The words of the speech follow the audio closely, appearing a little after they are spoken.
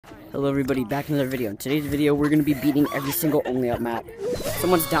Hello everybody, back in another video. In today's video, we're gonna be beating every single only up map.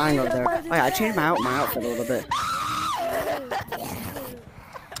 Someone's dying over there. Oh yeah, I changed my outfit a little bit.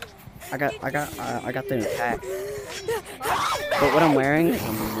 I got the attack. But what I'm wearing the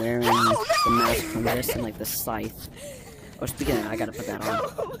mask from this and like the scythe. Oh, speaking of that, I gotta put that on.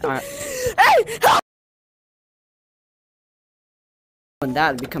 Alright. And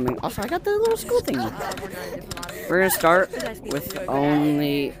that becoming. Also, I got the little school thing. We're gonna start with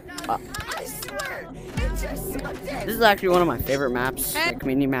only up. This is actually one of my favorite maps, like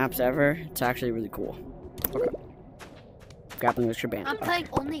community maps ever. It's actually really cool. Okay. Grappling with your band. I'm playing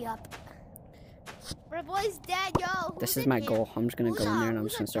only up. My boy's dead, yo. This is my goal. I'm just gonna go in there and I'm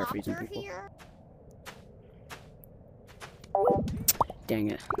just gonna start freezing people.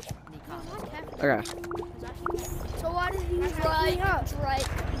 Dang it. Okay. So why did he right,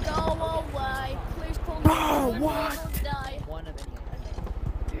 go away. Please call me. Oh, what? One of any.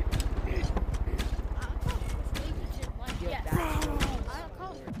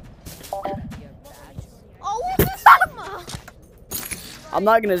 Oh, I'm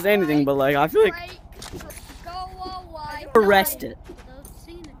not gonna say anything, but like I feel like arrest it.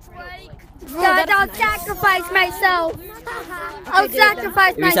 God, I'll sacrifice myself. I'll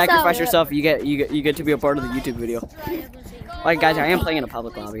sacrifice If you myself. sacrifice yourself, you get to be a part of the YouTube video. Alright guys, I am playing in a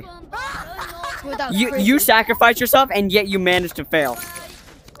public lobby. You sacrifice yourself and yet you manage to fail.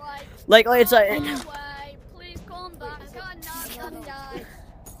 Like it's like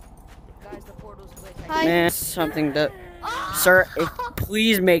man, something that sir,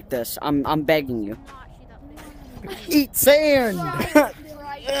 please make this. I'm begging you. Eat sand.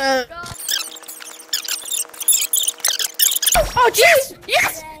 Oh jeez!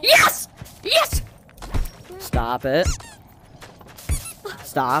 Yes! Yes! Yes! Stop it.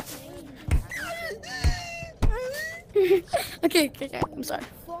 Stop. Okay, I'm sorry.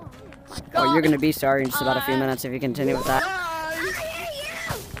 Oh, you're gonna be sorry in just about a few minutes if you continue with that.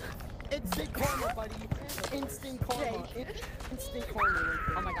 Instant karma, buddy. Instant karma. Instant karma.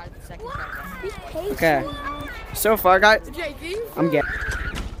 Oh my god, the second time. Okay. So far, guys, I'm getting.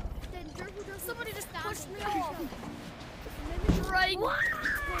 Somebody just pushed me off.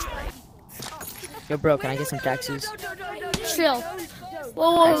 Yo, bro, can I get some taxes? Chill.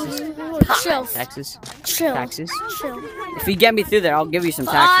 Whoa. Chill. Taxes? Chill. Taxes? Chill. If you get me through there, I'll give you some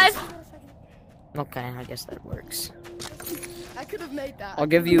taxes. Okay, I guess that works. I could have made that. I'll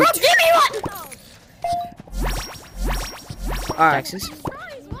give you. Give me one. All right. Taxes?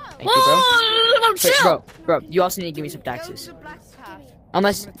 Thank you, bro. Wait, Chill. bro, you also need to give me some taxes.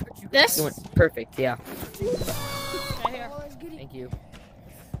 Unless This. you want perfect, yeah. Thank you.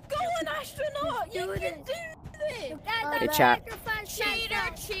 Go an astronaut! You can do this! Hey, chat.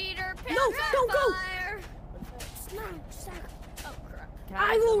 Cheater. No, don't go!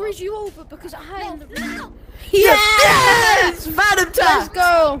 I will raise you over because I am the Yes! Phantom time! Let's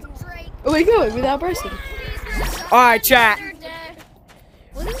go! Are we going without bursting? All right, chat.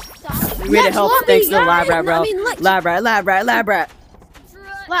 We had to help thanks to the lab rat, bro. Lab rat. Lab rat.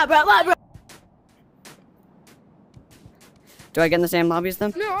 Do I get in the same lobby as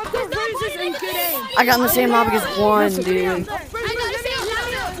them? No, I've got roses and good aim. I got in the same lobby as one, dude.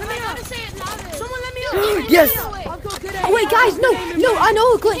 Someone let me up. Yes. I've got good aim. Oh wait, guys, no, I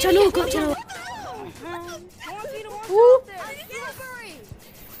know a glitch.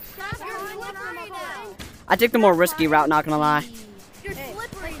 I take the more risky route, not gonna lie. You're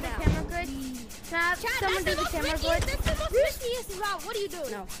slippery now. Someone do the camera good. That's the most riskiest route. What are you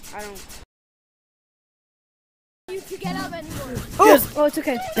doing? No, I don't. You to get up anymore. Yes. Oh, it's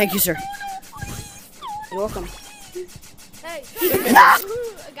okay. Thank you, sir. You're welcome. Hey.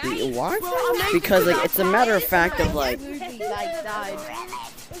 What? Because like it's a matter of fact of like. Died.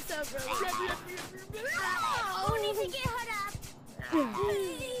 What's up, bro? Oh, need to get her up.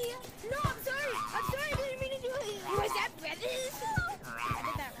 No, I'm sorry. I didn't mean to do it. Was that brothers?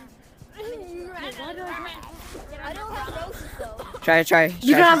 I don't have roses though. Try.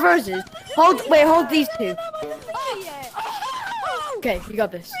 You can have roses. Hold these two. Oh yeah. Okay, you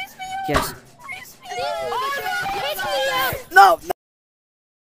got this. Yes. No.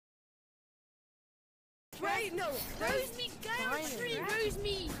 Wait, no. Rose me, Rose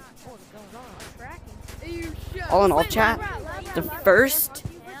me. All in all, chat, the first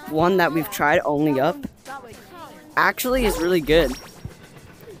one that we've tried only up actually is really good.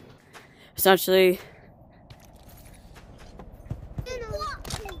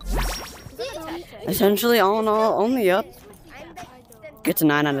 Essentially, all in all, only up gets a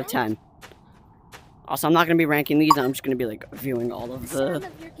 9 out of 10. Also, I'm not going to be ranking these, I'm just going to be like viewing all of the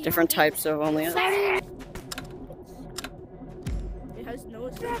different types of only up. It has no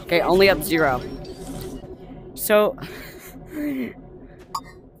Okay, only up 0. So,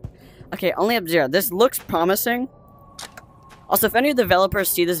 okay, only up 0. This looks promising. Also, if any of the developers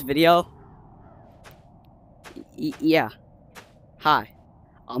see this video, yeah. Hi,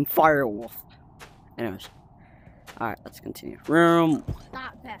 I'm Firewolf. Anyways, alright, let's continue. Room.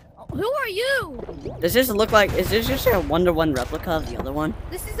 Not bad. Who are you? Does this look like, is this just a 1-to-1 replica of the other one?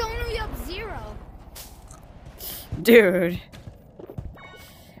 This is only up 0. Dude.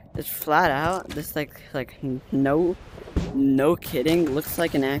 It's flat out. This like no kidding. Looks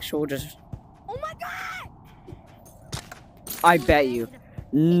like an actual just. Oh my god! I bet you.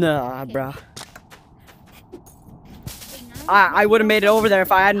 Nah, bro. I would have made it over there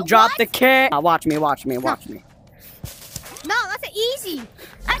if I hadn't dropped the kit. Watch me. No, that's easy.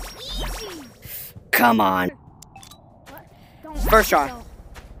 That's easy. Come on. What? Don't First try.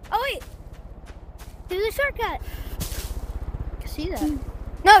 Oh wait. Do the shortcut. See that?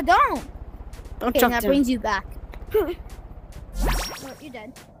 No, don't. Don't Okay, jump that down. brings you back. Oh, you're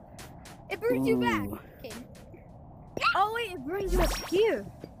dead. It brings you back. Ooh. Okay. Oh wait, it brings you up here.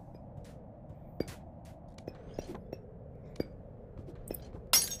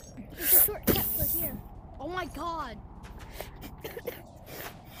 It's a shortcut for here. Oh my god.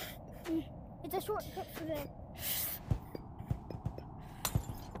 It's a shortcut for there.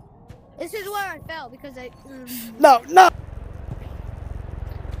 This is where I fell because I. No.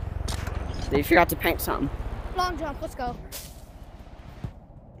 They forgot to paint something. Long jump. Let's go.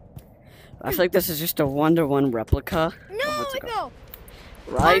 I feel like this is just a 1-to-1 replica. No, what's it let go.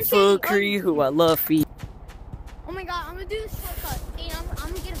 Rifle Cree, who I love feet. Oh my god, I'm gonna do the shortcut. Hey, I'm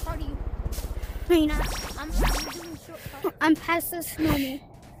gonna get in front of you. Hey, I'm doing shortcut. I'm past this snowman.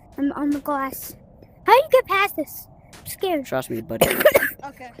 I'm on the glass. How do you get past this? I'm scared. Trust me, buddy.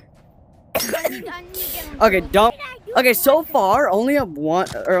 Okay. I need to get on Okay, the don't. Okay, so far only up 1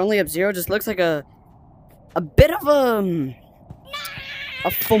 or only up 0 just looks like a bit of a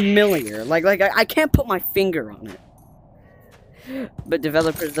familiar. Like I can't put my finger on it. But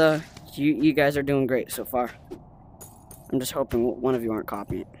developers, though, you guys are doing great so far. I'm just hoping one of you aren't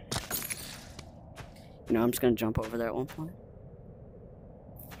copying it. You know, I'm just gonna jump over there at one point.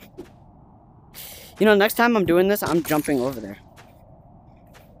 You know, next time I'm doing this, I'm jumping over there.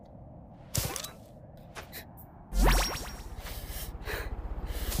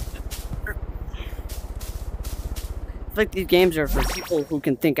 I feel like these games are for people who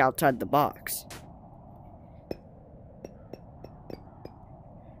can think outside the box.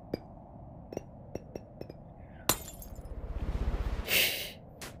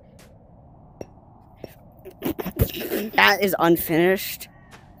 That is unfinished.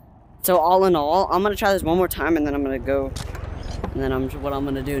 So all in all, I'm gonna try this one more time, and then I'm gonna go. And then what I'm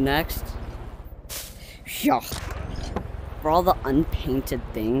gonna do next. Yeah. For all the unpainted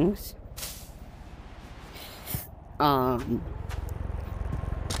things. Come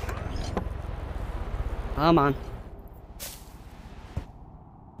on.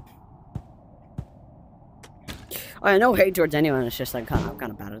 I no hate towards anyone. It's just like I'm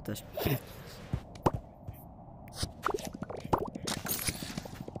kind of bad at this.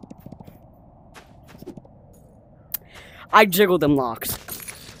 I jiggle them locks.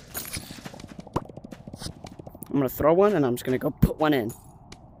 I'm gonna throw one, and I'm just gonna go put one in.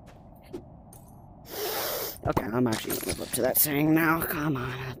 Okay, I'm actually gonna live up to that saying now. Come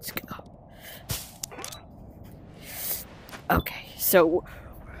on, let's go. Okay, so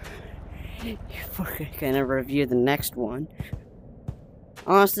we're gonna review the next one.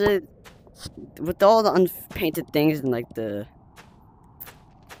 Honestly, with all the unpainted things and like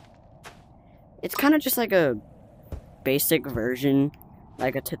it's kind of just like a basic version,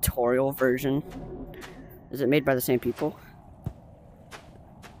 like a tutorial version. Is it made by the same people?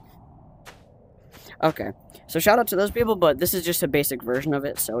 Okay, so shout out to those people, but this is just a basic version of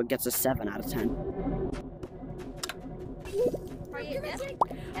it, so it gets a 7 out of 10.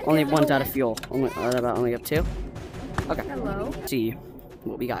 Only 1's out of fuel. Only up 2. Okay. Hello. Let's see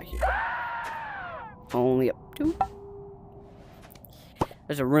what we got here. Only up 2.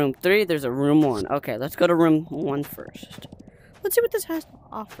 There's a room 3. There's a room 1. Okay, let's go to room 1 first. Let's see what this has to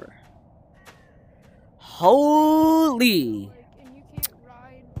offer. Holy! And you can't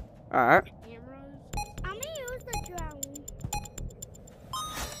ride Alright. cameras. I'm gonna use the drone.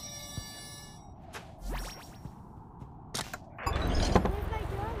 Where's my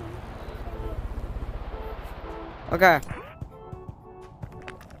drone? Okay.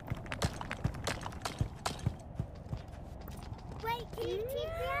 Wait, can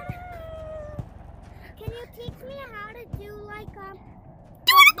you teach me how to do like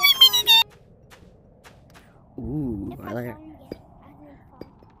Ooh, I like it.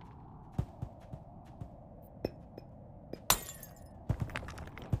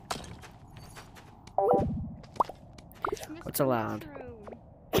 What's allowed?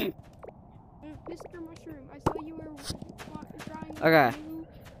 Mr. Mushroom, I saw you were drawing a Okay. new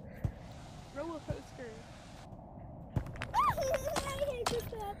roller coaster.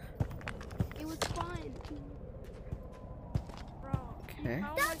 It was fun. Bro. Okay.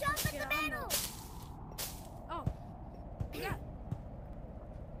 How Don't much jump did in you the get on middle. though? Oh. Yeah.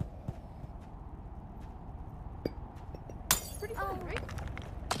 Pretty fun, right?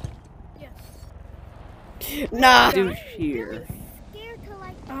 Yes. Nah. Dude, here. Scared to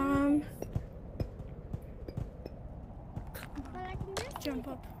like. But I can just Jump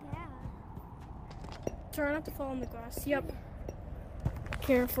up. Yeah. Try not to fall on the glass. Yep.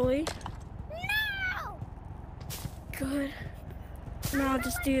 Carefully. No. Good. Now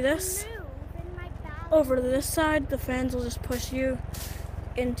just do this. Move in my balance. Over to this side, the fans will just push you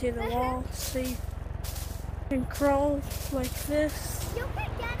into the wall. So you can crawl like this. You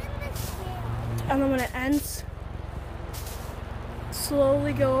can get in the scale. And then when it ends,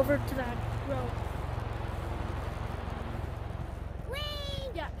 slowly go over to that rope. Whee!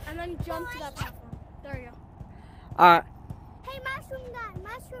 Yeah, and then jump to that platform. There you go. Alright. Hey, mushroom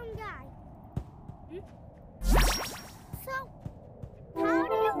guy. So, how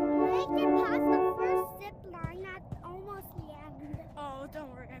do you make it past the first zip line at almost the end? Oh, don't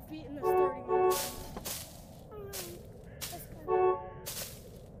worry. I've beaten this 31 times. Let's go.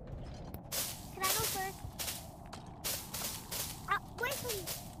 Can I go first? Wait for me.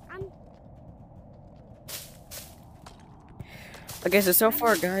 Okay, so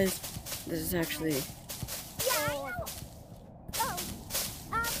far, guys, this is actually. Yeah, I know. Oh,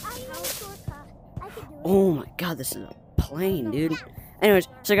 I know a shortcut. I can do it. Oh my god, this is a plane, dude. Anyways,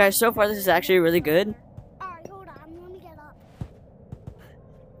 so guys, so far this is actually really good. Alright, hold on. Let me get up.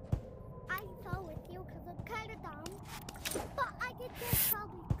 I can go with you because I'm kind of dumb. But I could just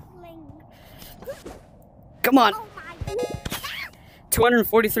probably cling. Come on. Oh my.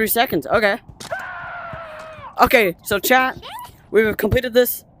 243 seconds. Okay. Okay, so chat, we've completed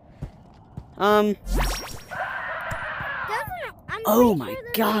this. I'm Oh pretty my sure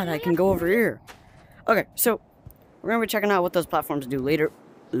there's god, I can go over here. Okay, so we're gonna be checking out what those platforms do later.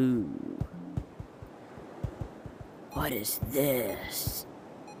 Ooh. What is this?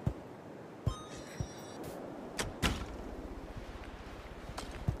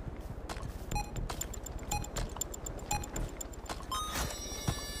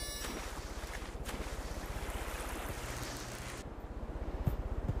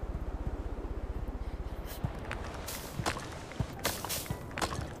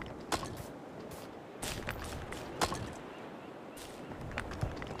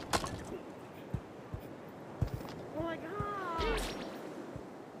 Oh my god.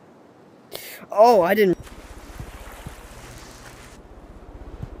 Oh, I didn't.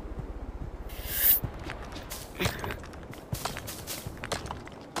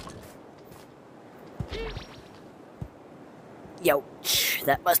 Yo,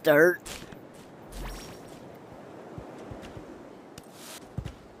 that must have hurt.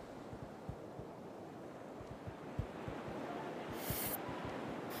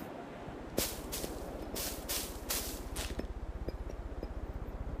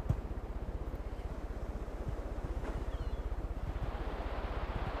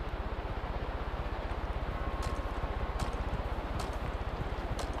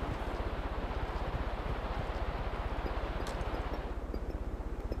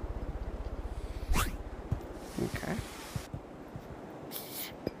 Okay.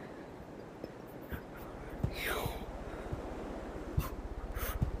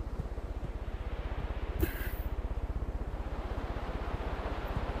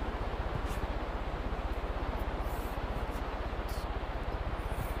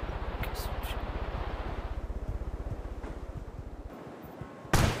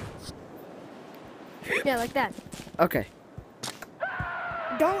 Yeah, like that. Okay.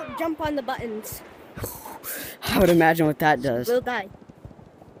 Don't jump on the buttons. I would imagine what that does. We'll die.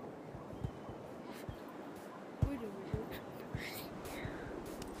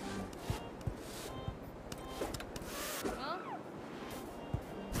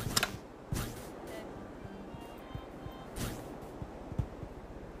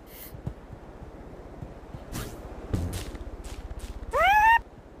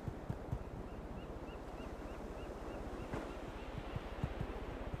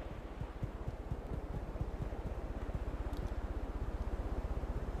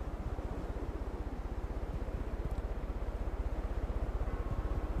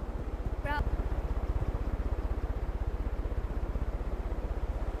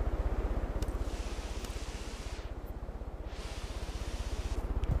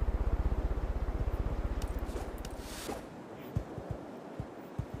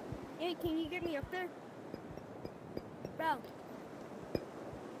 Can you get me up there? Bro.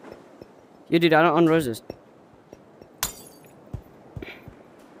 Yeah, dude, I don't own roses.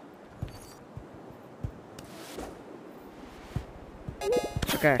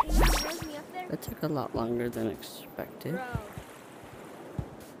 Okay. Can you rose me up there? That took a lot longer than expected. Bro.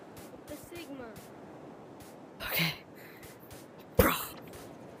 The Sigma. Okay. Bro.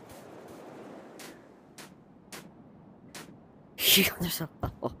 There's so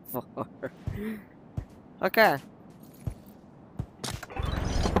far. Okay.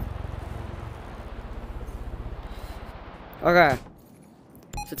 Okay.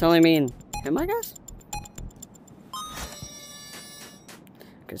 So it's only me and him, I guess?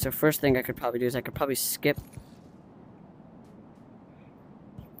 Okay, so first thing I could probably do is I could probably skip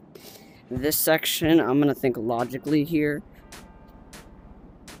this section. I'm gonna think logically here.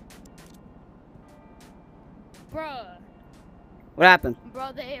 Bruh. What happened?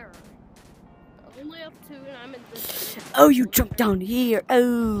 Bro, there. Only up to, and I'm in this. Oh, you jumped down here.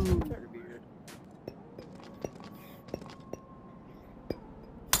 Oh.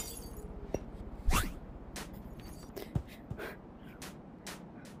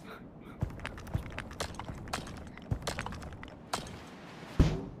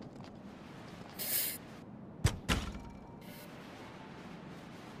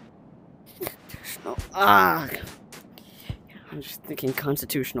 I'm just thinking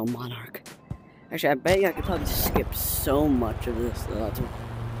constitutional monarch. Actually, I bet you I could probably skip so much of this.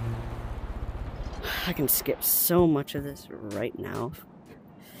 I can skip so much of this right now.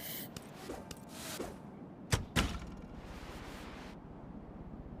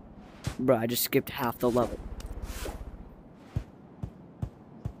 Bro, I just skipped half the level.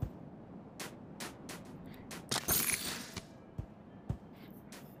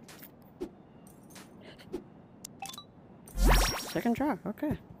 Second try,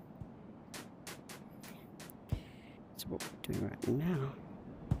 okay. That's what we're doing right now.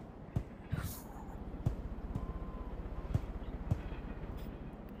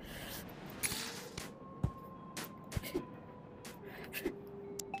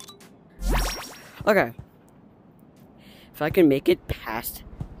 Okay. If I can make it past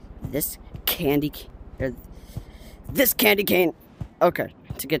this candy this candy cane. Okay,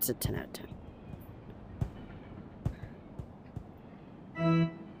 to get to 10 out of 10.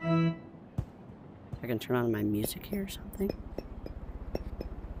 I can turn on my music here or something.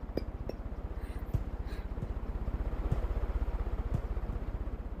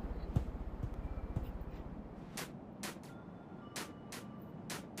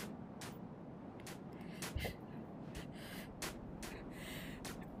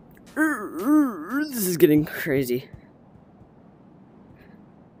 This is getting crazy.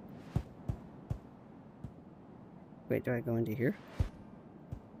 Wait, do I go into here?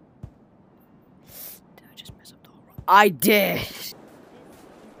 Did I just mess up the whole room? I did!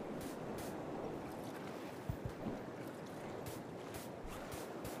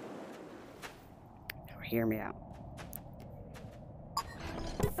 Now hear me out.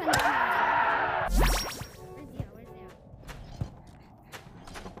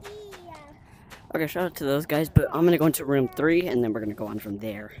 Okay, shout out to those guys, but I'm gonna go into room 3 and then we're gonna go on from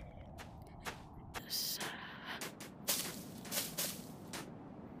there.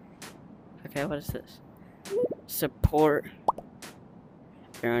 Okay, what is this? Support.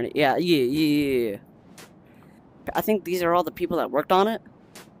 Yeah. I think these are all the people that worked on it.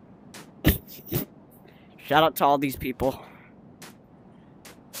 Shout out to all these people.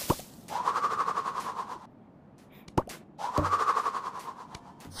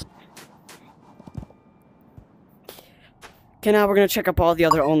 Okay, now we're gonna check up all the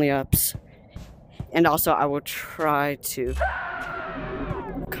other only ups. And also, I will try to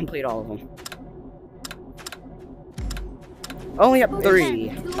complete all of them. Only up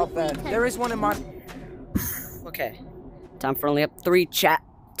 3. Up there. There is one in my... Okay. Time for only up 3, chat.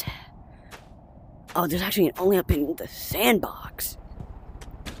 Oh, there's actually an only up in the sandbox.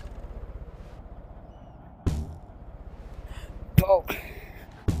 Oh.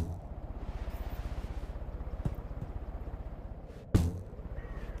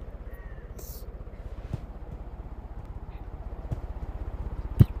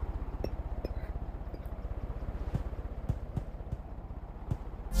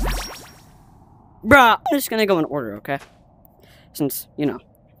 Bruh, I'm just gonna go in order, okay? Since, you know,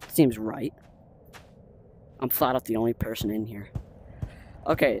 it seems right. I'm flat out the only person in here.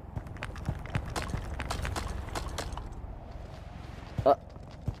 Okay. So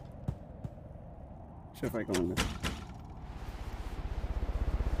if I go in this.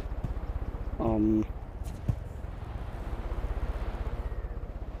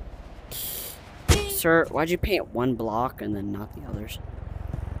 Sir, why'd you paint one block and then not the others?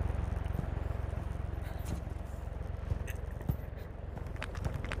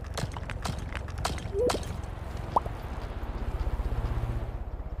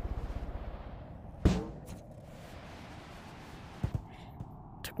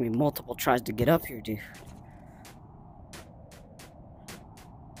 Took me multiple tries to get up here, dude.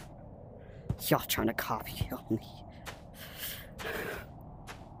 Y'all trying to copy me.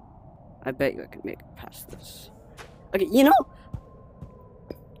 I bet you I can make it past this. Okay, you know?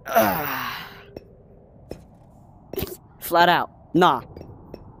 Flat out. Nah.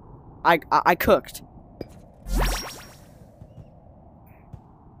 I cooked.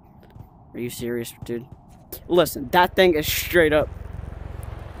 Are you serious, dude? Listen, that thing is straight up.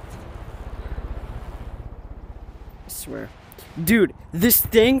 I swear. Dude, this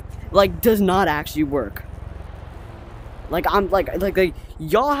thing, like, does not actually work. Like, I'm, like,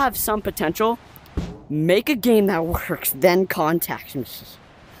 y'all have some potential. Make a game that works, then contact me.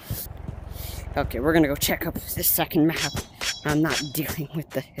 Okay, we're gonna go check up this second map. I'm not dealing with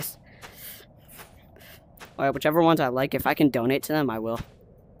this. Alright, whichever ones I like, if I can donate to them, I will.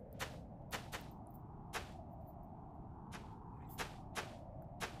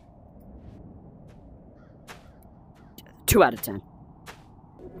 Two out of 10.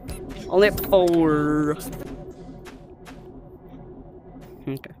 Only at 4.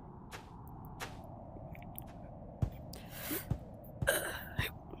 Okay.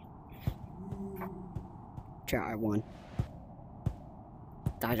 Yeah, I won.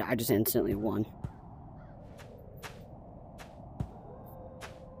 I just instantly won.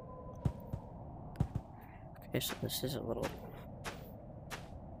 Okay, so this is a little...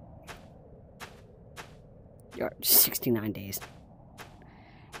 You're 69 days.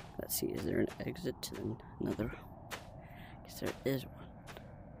 Let's see, is there an exit to another? Yes, there is one.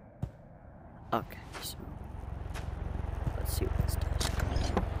 Okay, so let's see what this does.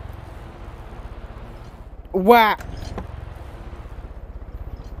 Wow!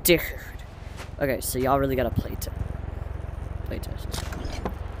 Dude. Okay, so y'all really gotta play test this.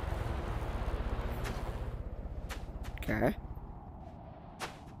 Okay.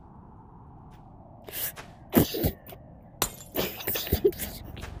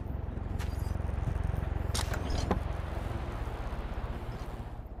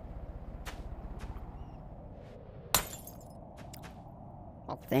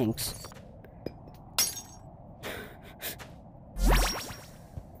 Oh, thanks.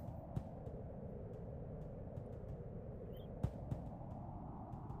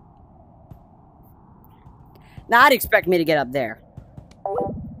 Now, I'd expect me to get up there.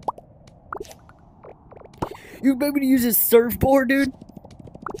 You expect me to use this surfboard, dude?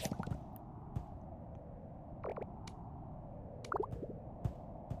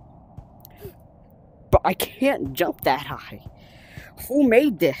 But I can't jump that high. Who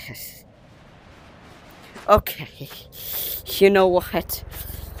made this? Okay. You know what?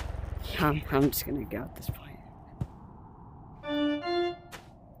 I'm just gonna go at this point.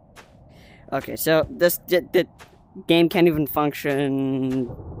 Okay, so the game can't even function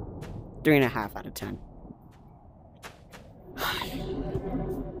 3.5 out of 10.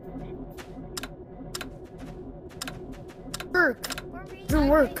 Work. Doesn't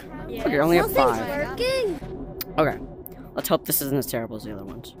work. Yeah. Okay, only have 5. Working. Okay, let's hope this isn't as terrible as the other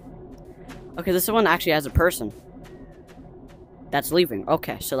ones. Okay, this one actually has a person that's leaving.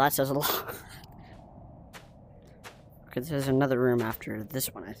 Okay, so that says a lot. Okay, there's another room after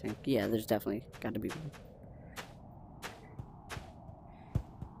this one, I think. Yeah, there's definitely got to be one.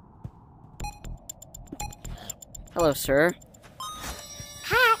 Hello, sir.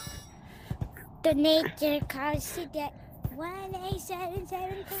 Hi. Donate to the cause to get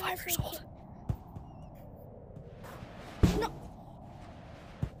 1877. 5 years old. No.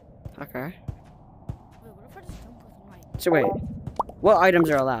 Okay. So wait, what items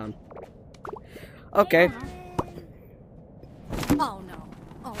are allowed? Okay. Oh no.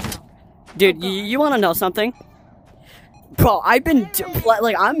 Oh no. Dude, you want to know something? Bro, I've been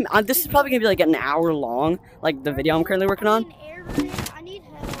like I'm this is probably gonna be like an hour long, like the video I'm currently working on. I need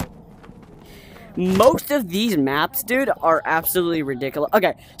help. Most of these maps, dude, are absolutely ridiculous.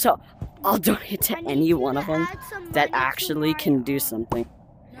 Okay, so I'll donate to any one of them that actually can do something.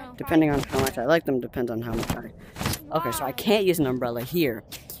 Depending on how much I like them, depends on how much I... Okay, so I can't use an umbrella here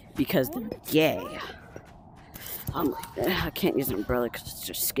because they're gay. I'm like, I can't use an umbrella because it's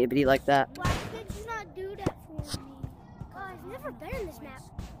just skibbity like that. Why could you not do that for me? Oh, I've never been in this map.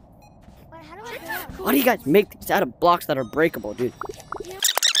 Wait, how do I do that? Why do you guys make these out of blocks that are breakable, dude?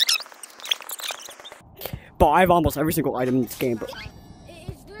 But I have almost every single item in this game, but...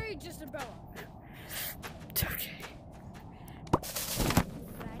 It's literally just a umbrella.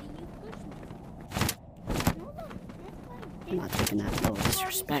 I'm not taking that little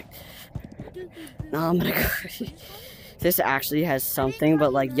disrespect. No, I'm gonna go. This actually has something,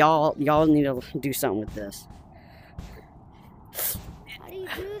 but like y'all need to do something with this. How do you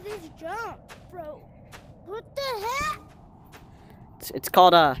do this jump, bro? What the heck? It's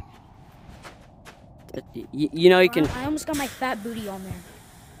called you know you can. I almost got my fat booty on there.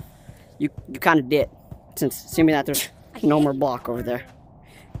 You kind of did, since assuming that there's no more block over there.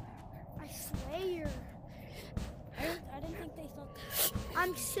 I swear. I didn't think they thought that.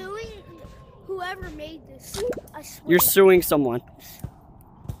 I'm suing whoever made this. I swear. You're suing someone.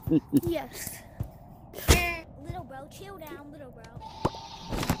 Yes. Little bro, chill down, little bro.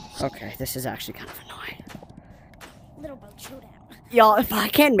 Okay, this is actually kind of annoying. Little bro, chill down. Y'all, if I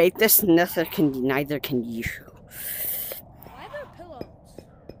can't make this, neither can you. Why are there pillows?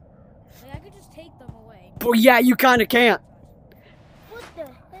 Like, I could just take them away. But yeah, you kind of can't. What the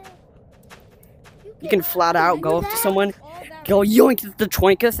heck? You can flat out go up to someone, go yoink the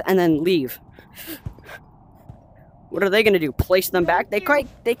trinkets, and then leave. What are they gonna do? Place them back? They quite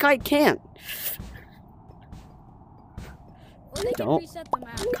can't. Or they Don't can reset them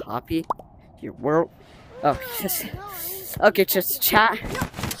out. copy your world. Oh, yes. Okay, just chat.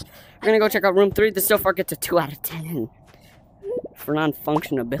 We're gonna go check out room 3. This so far gets a 2 out of 10 for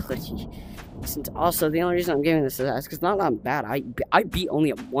non-functionability. Since also the only reason I'm giving this is because it's not that bad. I beat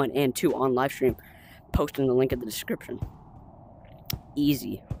only a 1 and 2 on live stream. Posting the link in the description.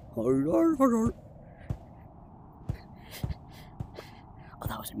 Easy. Oh,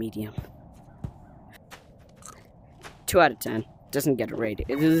 that was a medium. 2 out of 10. Doesn't get a rating.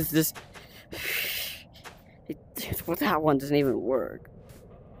 It is this. Well, that one doesn't even work.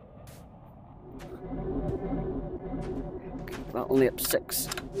 Okay, well, only up 6.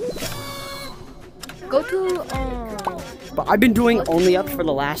 Go to But I've been doing only up for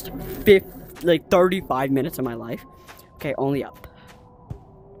the last 35 minutes of my life. Okay, only up.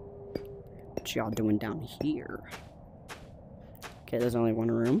 What y'all doing down here? Okay, there's only one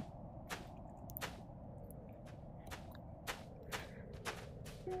room.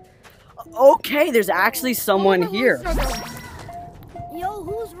 Okay, there's actually someone here. Yo,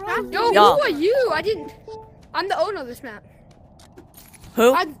 who's wrong? Yo, Yo. who are you? I'm the owner of this map.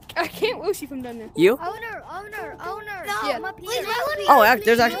 Who? I can't Lucy from down there. You? Owner. No, Yeah. Please, Oh,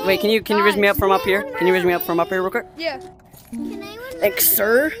 there's actually. Wait, can you raise me up from up here? Can you raise me up from up here real quick? Yeah. Like,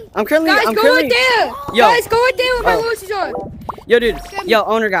 sir, I'm currently. Guys, go right there. Yo. Guys, go right there with my Oh. Lucy's on. Yo, dude. Yo,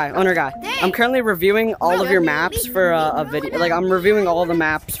 owner guy. I'm currently reviewing all of your maps for a video. Like, I'm reviewing all the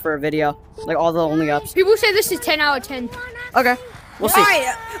maps for a video. Like, all the only ups. People say this is 10 out of 10. Okay, we'll see. Alright,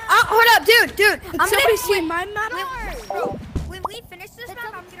 hold up, dude. I'm Somebody gonna see my map. When we finish this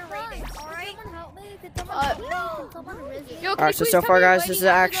map, I'm gonna rate it. Alright. Yo, can Alright, you so please so tell far, me guys, your this is rating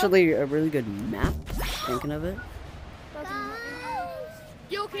after actually a really good map. Thinking of it. that?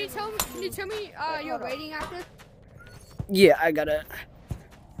 Yo, can you tell me your rating after? Yeah, I got it.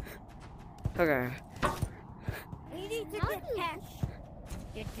 Okay. We need to get cash.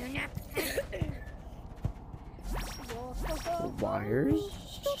 Wires?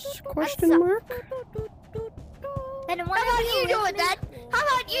 Question mark? Then How about you do it, Dad? How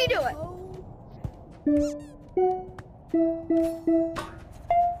about you do it?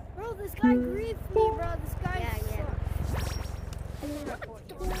 Bro, this guy grieved me, bro. This guy.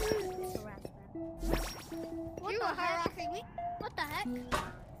 You are harassing me. What the heck?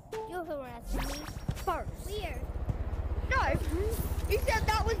 You're harassing me. First. Weird. No, you said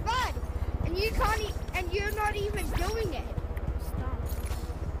that was bad, and you can't. And you're not even doing it. Stop.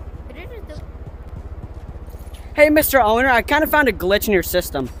 But it is the. Hey, Mr. Owner, I kind of found a glitch in your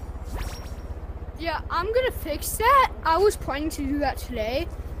system. Yeah, I'm gonna fix that. I was planning to do that today.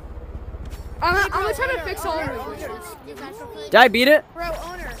 I'm gonna try to fix all of those glitches. Did I beat it? Bro,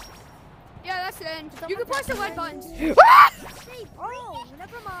 owner. Yeah, that's the end. You can press the red buttons. Hey, bro.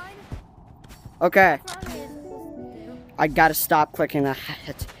 Never mind. Okay. I gotta stop clicking that.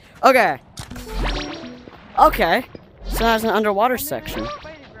 Okay. Okay. So that's an underwater section.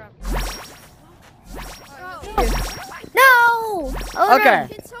 No. Okay.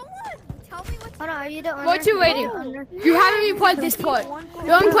 Can someone tell me what? Hold on, are you the owner? What you waiting? You haven't even played this part. You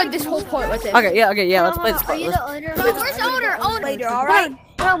haven't played this whole part with it. Okay, yeah, let's play this Are part. you the owner? Bro, where's owner? Owner. Later,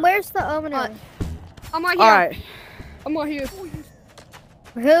 alright? Bro, where's the owner? I'm right here. Alright. I'm right here.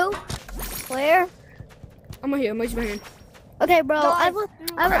 Who? Where? I'm right here. I'm raising my hand. Okay, bro.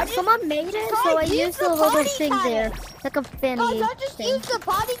 Someone made it, so I used the little thing there, like a fanny Guys, I just thing. used the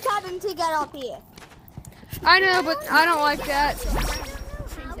potty cabin to get up here. I know, but I don't like that.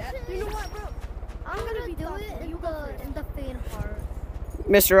 You know what, bro? I'm gonna do it in the fan part.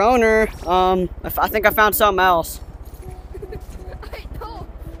 Mr. Owner, I think I found something else.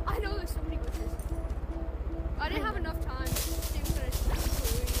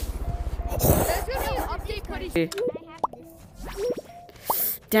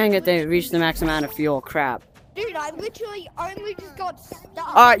 Dang it, they reached the max amount of fuel. Crap. Dude, I literally only just got stuck.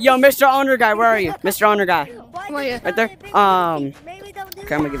 Alright, yo, Mr. Owner Guy, where are you? Mr. Owner Guy. Where are you? Right there. Okay, I'm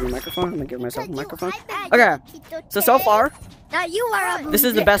gonna give you a microphone. I'm gonna give myself a microphone. Okay, so far, Now you are a this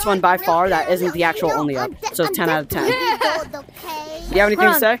is the best one by far that isn't the actual only up. So 10 out of 10. You have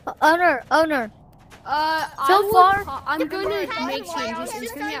anything to say? Owner. I'm going to make changes.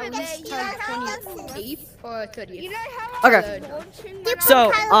 It's going to be at least 28th or 30th. Okay.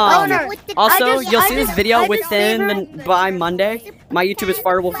 So, also, you'll see this video by Monday. My YouTube is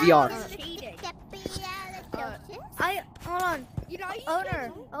Firewolf VR. Hold on.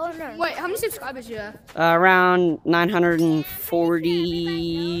 Owner. Wait, how many subscribers do you have? Around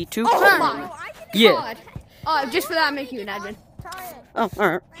 942. Oh my Yeah. God. Just for that, I'm making you an admin. Oh,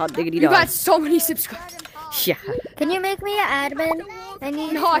 alright. Hot diggity You dog. got so many subscribers. Yeah. Can you make me an admin?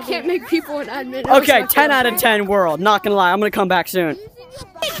 No, I can't make people an admin. Okay, 10 out of 10 world. Not gonna lie, I'm gonna come back soon.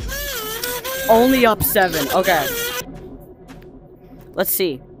 Only up 7. Okay. Let's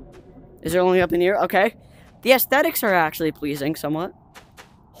see. Is there only up in here? Okay. The aesthetics are actually pleasing somewhat.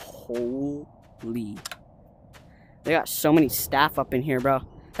 Holy. They got so many staff up in here, bro.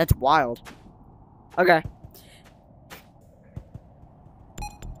 That's wild. Okay.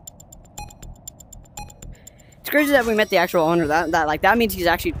 It's crazy that we met the actual owner. That means he's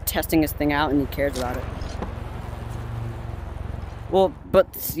actually testing his thing out and he cares about it. Well,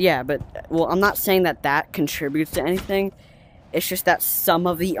 I'm not saying that contributes to anything. It's just that some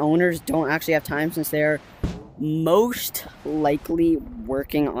of the owners don't actually have time since they're most likely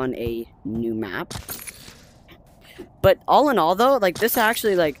working on a new map. But all in all, though, like, this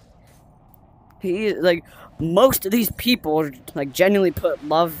actually, like, most of these people, like, genuinely put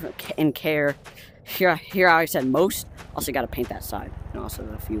love and care. Here I said most. Also, gotta paint that side. And also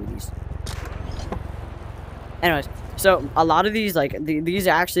a few of these. Anyways, so a lot of these, like, these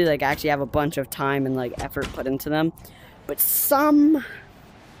actually have a bunch of time and, like, effort put into them. But some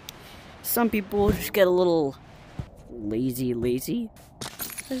people just get a little lazy,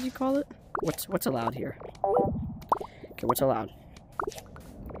 as you call it. What's allowed here? Okay, what's allowed?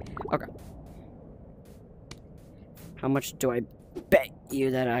 Okay. How much do I bet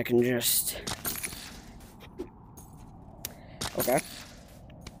you that I can just... Okay.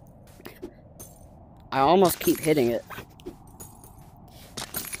 I almost keep hitting it.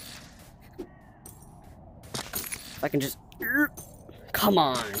 If I can just... Come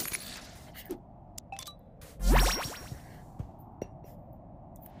on.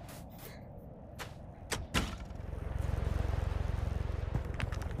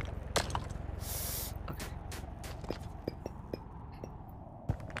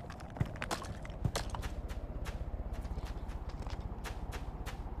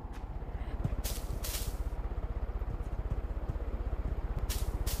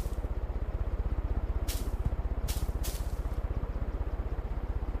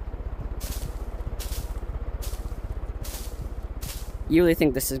 You really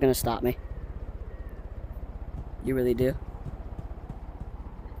think this is gonna stop me? You really do?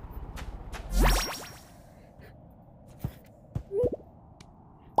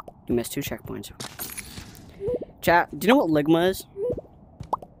 You missed 2 checkpoints. Chat, do you know what Ligma is?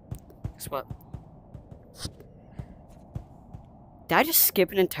 Guess what? Did I just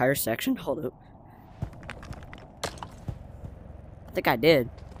skip an entire section? Hold up. I think I did.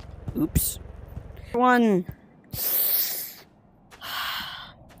 Oops. One.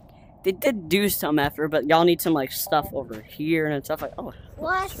 They did do some effort, but y'all need some, like, stuff over here and stuff like... Oh,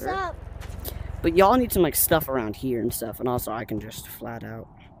 What's up? But y'all need some, like, stuff around here and stuff. And also, I can just flat out...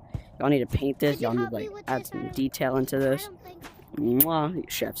 Y'all need to paint this. Y'all need, like, add some detail into this. Mwah.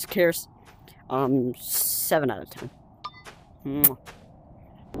 Chef's kiss. 7 out of 10. Mwah.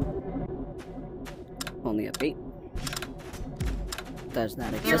 Only up 8. Does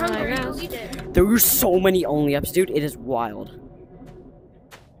that exist? There were so many only ups, dude. It is wild.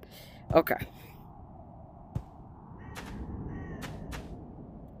 Okay.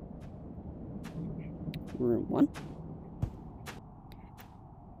 Room 1.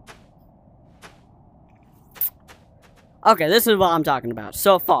 Okay, this is what I'm talking about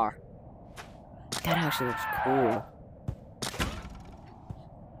so far. That actually looks cool.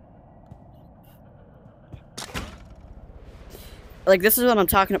 Like, this is what I'm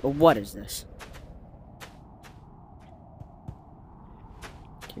talking about. What is this?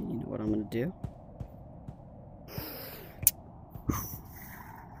 Okay, you know what I'm gonna do?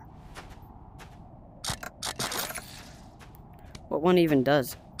 What one even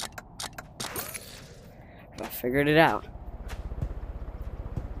does? I figured it out.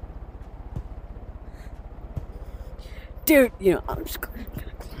 Dude, you know, I'm just gonna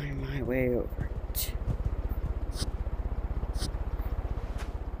climb my way over it.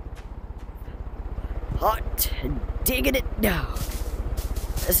 Hot digging it down.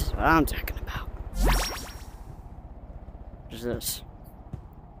 This is what I'm talking about. What is this?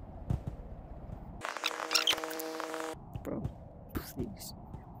 Bro, please.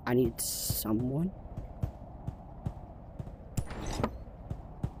 I need someone.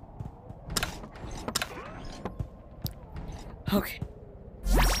 Okay.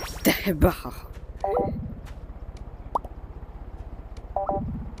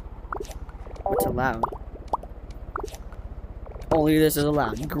 What's allowed? Only this is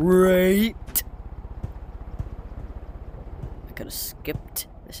allowed. Great! I could have skipped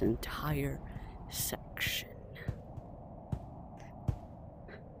this entire section.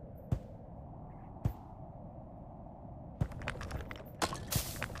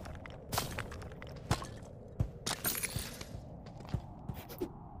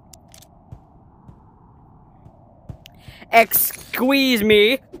 Excuse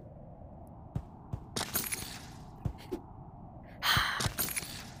me.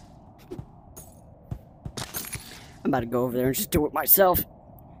 I'm about to go over there and just do it myself.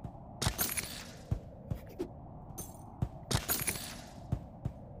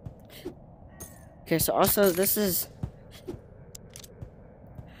 Okay, so also this is...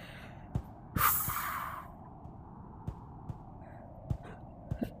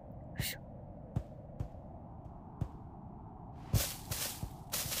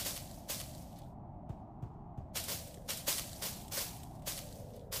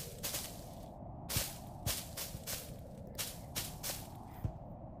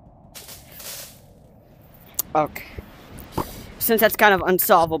 Okay. Since that's kind of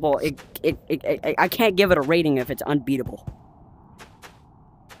unsolvable, I can't give it a rating if it's unbeatable.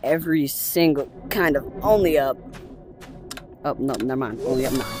 Every single kind of only up. Oh, no, never mind. Only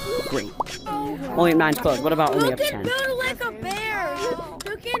up 9. Great. Only up 9's closed. What about only up 10? Who can build like a bear?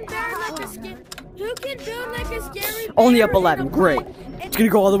 Who can build like a scary bear? Only up 11. Great. It's gonna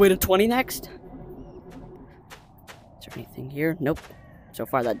go all the way to 20 next? Is there anything here? Nope. So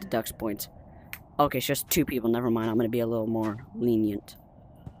far that deducts points. Okay, it's just 2 people. Never mind. I'm gonna be a little more lenient.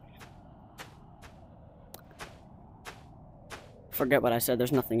 Forget what I said.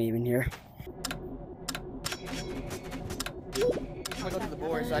 There's nothing even here. I go to the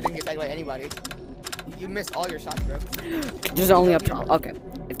board, so I didn't get tagged by anybody. You missed all your shots, bro. There's only up 12. Okay.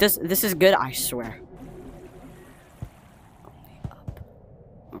 If this is good, I swear. Only up.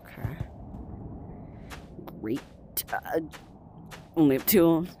 Okay. Great. Only up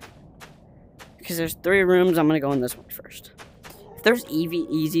 2. Because there's 3 rooms, I'm gonna go in this one first. If there's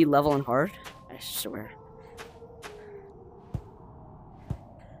easy, level, and hard, I swear.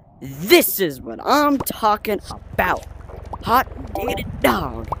 This is what I'm talking about. Hot diggity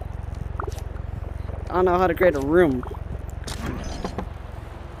dog. I don't know how to create a room.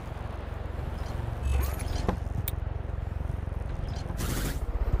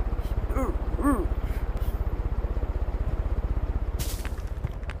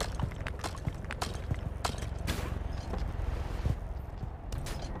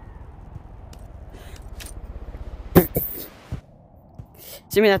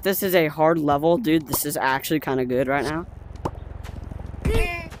 Assuming that this is a hard level, dude, this is actually kind of good right now.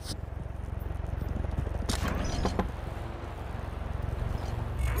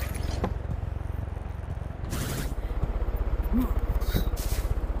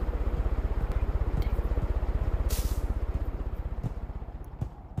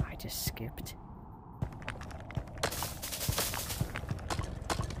 I just skipped.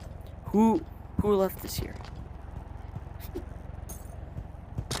 Who left this here?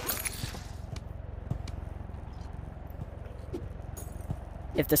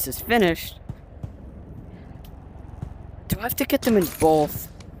 If this is finished, do I have to get them in both?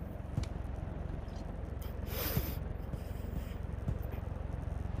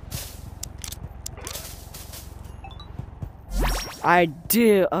 I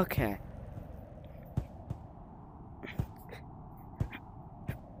do, okay.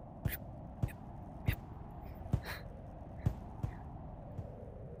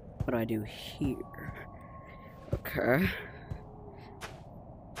 What do I do here? Okay.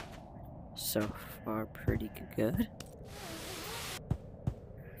 So far, pretty good.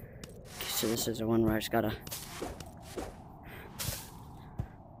 So this is the one where I just gotta...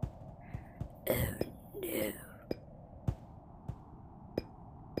 Oh no.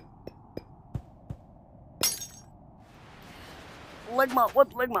 Leg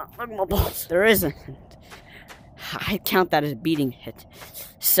my balls. There isn't. I count that as beating hit.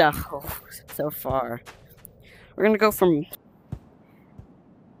 So far. We're gonna go from...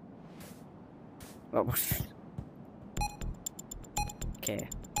 Oh. Okay,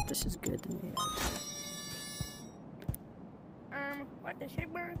 this is good. What the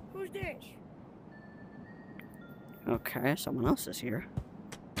shit, bro? Who's this? Okay, someone else is here.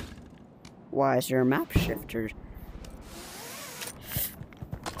 Why is there a map shifter?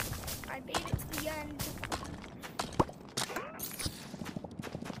 I made it to the end.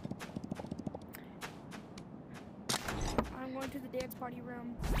 I'm going to the dance party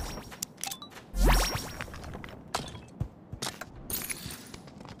room.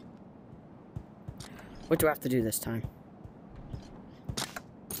 What do I have to do this time?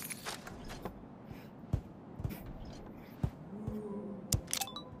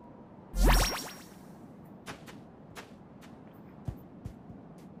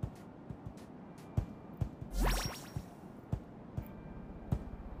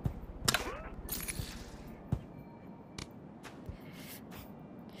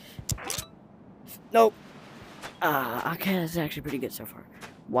 Nope. Okay, that's actually pretty good so far.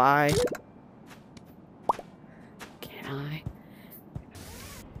 Why can't I?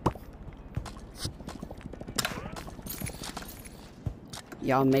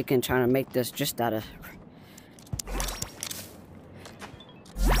 Y'all trying to make this just out of...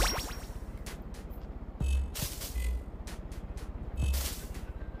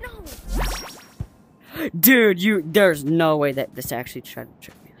 No! Dude, there's no way that this actually tried to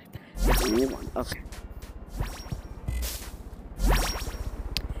trick me like that. It's only one. Okay.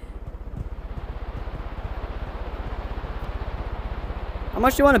 How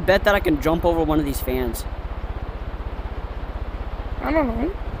much do you want to bet that I can jump over one of these fans? I don't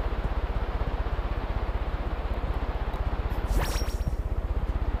know.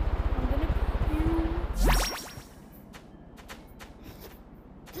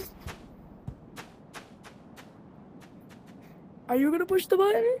 Are you gonna push the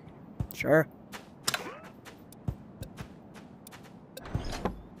button? Sure.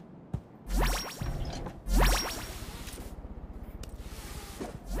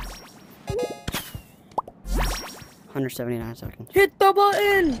 $179 seconds. Hit the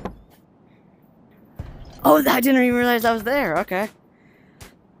button! Oh, I didn't even realize I was there. Okay.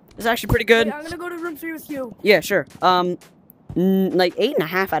 It's actually pretty good. Wait, I'm gonna go to room 3 with you. Yeah, sure. Like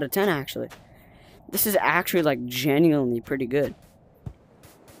 8.5 out of 10 actually. This is actually like genuinely pretty good.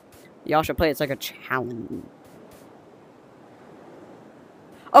 Y'all should play. It's like a challenge.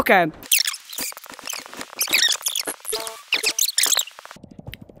 Okay.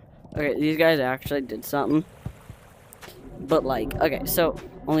 Okay, these guys actually did something. But like, okay, so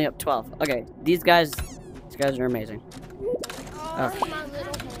only up 12. Okay, these guys are amazing. Okay. My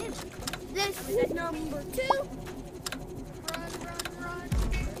little head. This is number 2. Run.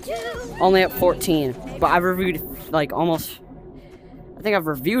 2. Only up 14. But I've reviewed like almost... I think I've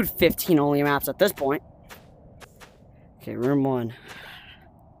reviewed 15 only maps at this point. Okay, room 1.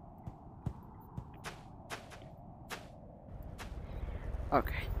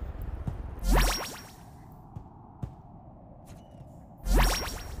 Okay.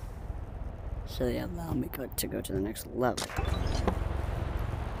 So they allow me to go to the next level.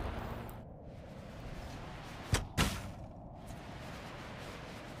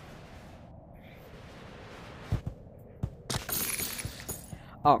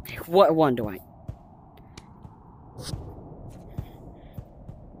 Okay, what one do I?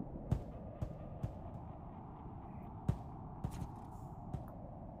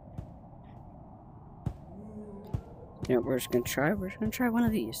 You know, we're just gonna try one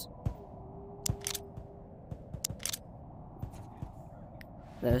of these.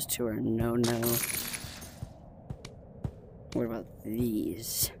 Those two are no. What about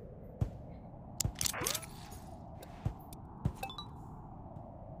these?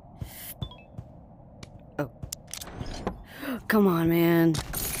 Oh. Come on, man.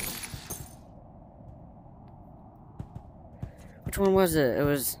 Which one was it? It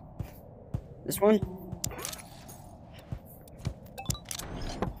was this one?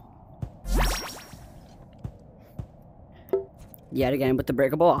 Yet again with the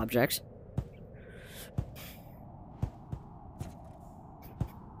breakable objects.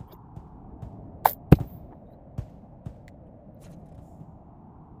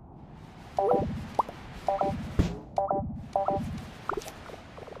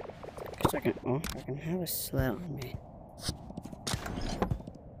 I can have a sled on me.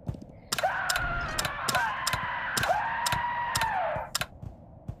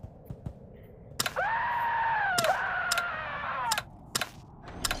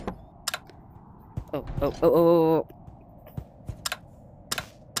 Oh.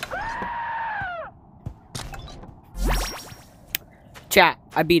 Chat,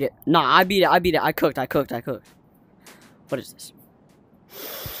 I beat it. Nah, I beat it. I cooked. What is this?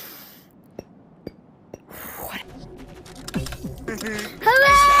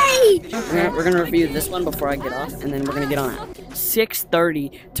 Hooray! We're gonna review this one before I get off, and then we're gonna get on it.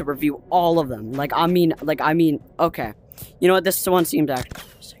 6:30 to review all of them. I mean, okay. You know what? This one seems actually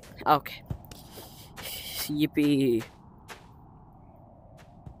okay. Yippee.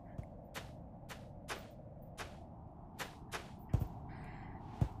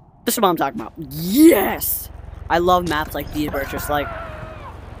 This is what I'm talking about. Yes! I love maps like these where it's just like,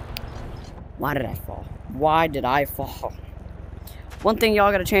 why did I fall? Why did I fall? One thing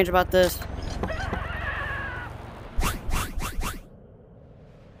y'all gotta change about this.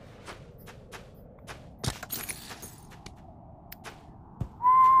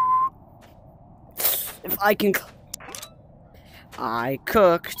 If I can... I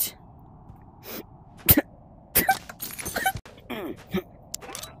cooked.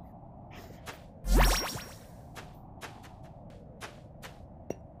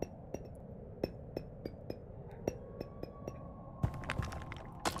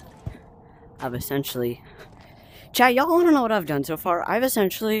 I've essentially... Chat, y'all wanna know what I've done so far? I've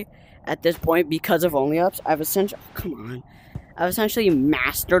essentially, at this point, because of OnlyUps, I've essentially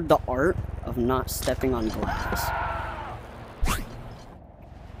mastered the art of not stepping on glass.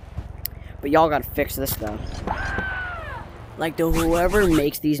 But y'all gotta fix this, though. Like, whoever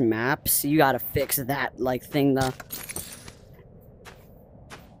makes these maps, you gotta fix that, thing, though.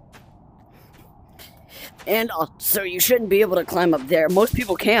 And also, you shouldn't be able to climb up there. Most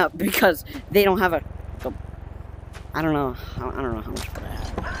people can't because they don't have a I don't know how much for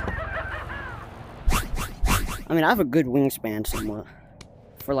that. I mean, I have a good wingspan somewhat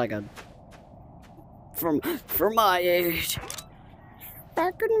for for my age.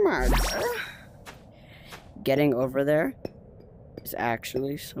 Back in my day. Getting over there is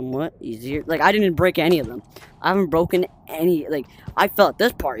actually somewhat easier. I didn't break any of them. I haven't broken any. I fell at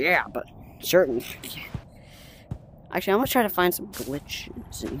this part, yeah, but certain. Actually, I'm gonna try to find some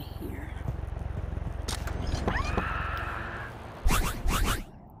glitches in here.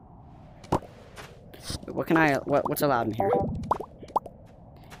 Wait, what can I? What's allowed in here?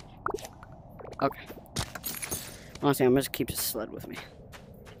 Okay. Honestly, I'm gonna just keep this sled with me.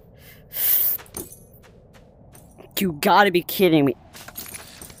 You gotta be kidding me.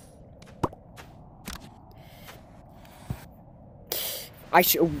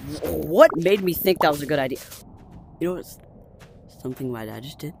 What made me think that was a good idea? You know what's something my dad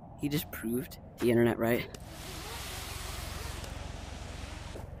just did? He just proved the internet right.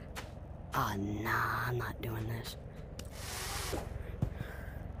 Oh, nah, I'm not doing this.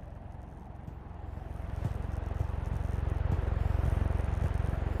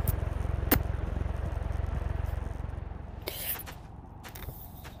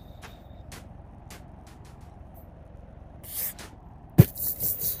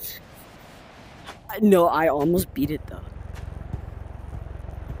 No, I almost beat it though.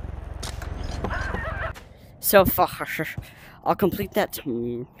 So far, I'll complete that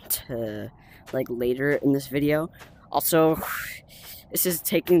to later in this video. Also, this is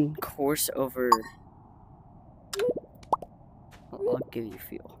taking course over. I'll give you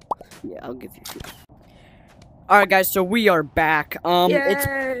fuel. Yeah, I'll give you fuel. All right, guys. So we are back. It's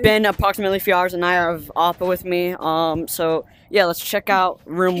been approximately a few hours, and I have Appa with me. So yeah, let's check out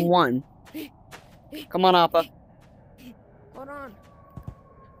room 1. Come on, Appa. Hold on.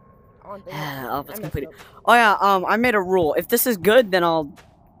 Appa's completed. Oh yeah, I made a rule. If this is good, then I'll.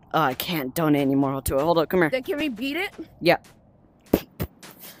 I can't donate any more to it. Hold up, come here. Then can we beat it? Yeah.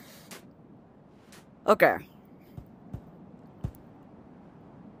 Okay.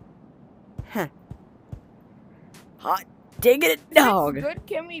 Huh. Hot diggity dog. If it's good,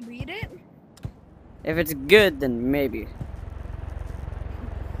 can we beat it? If it's good, then maybe.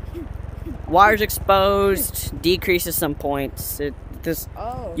 Wires exposed, decreases some points. You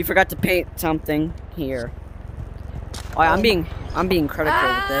forgot to paint something here. Oh, I'm being critical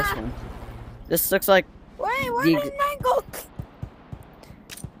with this one. This looks like. Wait, why didn't I go?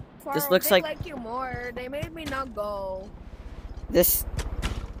 This looks like you more. They made me not go. This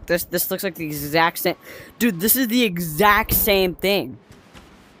looks like the exact same. Dude, this is the exact same thing.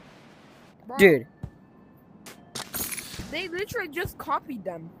 Bro, dude. They literally just copied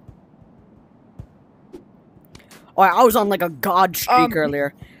them. Oh, I was on a god streak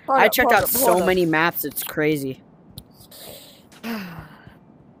earlier. I checked out so many maps, it's crazy.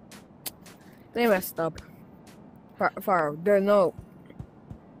 They messed up. Far, there's no.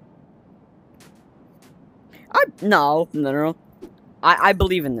 No. I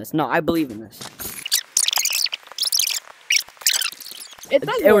believe in this. No, I believe in this. It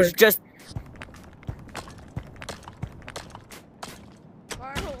does It was work. just.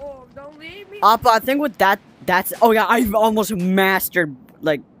 Don't leave me. But I think with that's. Oh yeah, I've almost mastered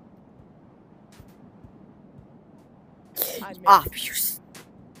like. I Phew.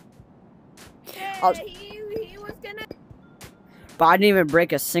 he was gonna. But I didn't even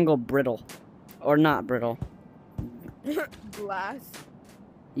break a single brittle, or not brittle. Glass.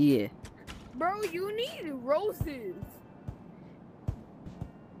 Yeah. Bro, you need roses.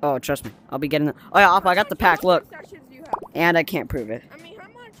 Oh, trust me, I'll be getting. Oh yeah, Appa, I got the pack. Look, Sessions you have? and I can't prove it. I mean, how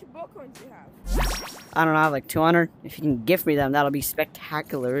much book coins you have? I don't know, I have like 200. If you can gift me them, that'll be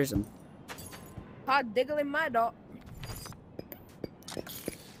spectacularism. Hot diggling my dog.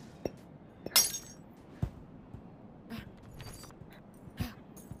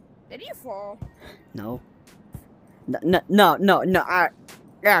 Did you fall? No. No. I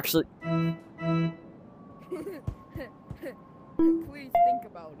actually. Please think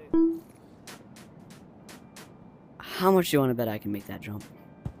about it. How much do you want to bet I can make that jump?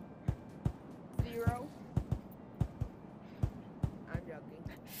 0. I'm joking.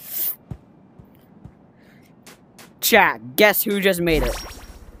 Chat, guess who just made it?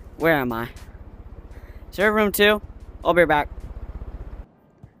 Where am I? Server room 2? I'll be right back.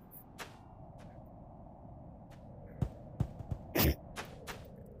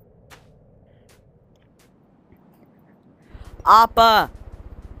 Appa!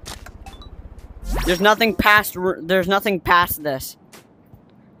 There's nothing past this.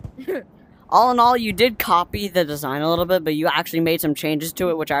 All in all, you did copy the design a little bit, but you actually made some changes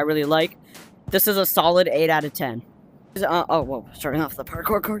to it, which I really like. This is a solid 8 out of 10. Oh, whoa, starting off the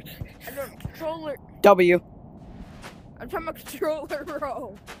parkour court. I don't controller. W. I'm trying to controller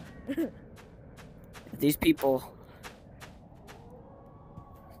roll. These people.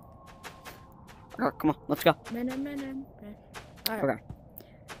 Oh, come on, let's go. Alright. Okay.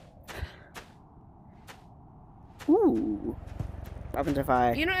 Ooh. What happens if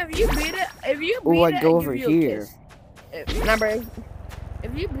I... You know, if you beat it, Ooh, I go I over give you a here. kiss. Remember,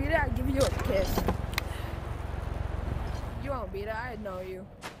 if you beat it, I give you a kiss. You won't beat it, I know you.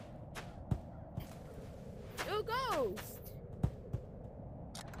 You ghost.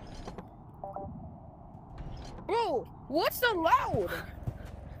 Bro, what's the loud?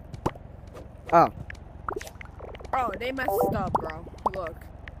 Oh. Bro, they messed up, bro. Look.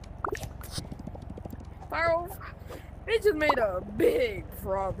 Pyro, they just made a big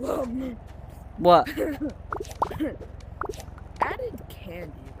problem. What? Added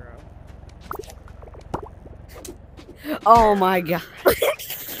candy, bro. Oh my god.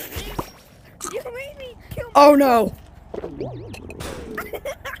 You made me kill Oh no.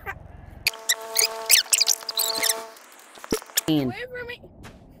 Wait for me.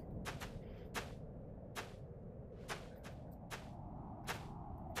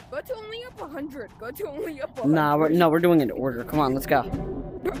 Go to only up 100. Go to only up 100. Nah, we're doing it in order. Come on, let's go.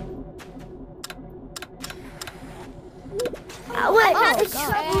 Wait,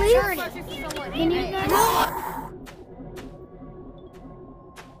 Can you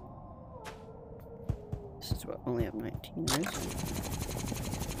This is what only have 19 is.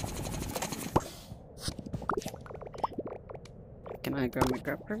 Can I grab my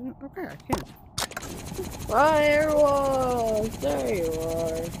grab present? Okay, I can. Firewall. There you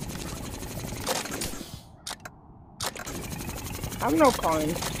are. I'm no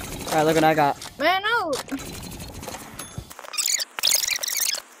coins. Alright, look what I got. Man, no.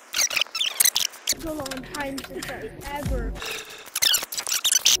 It's a long time since I ever.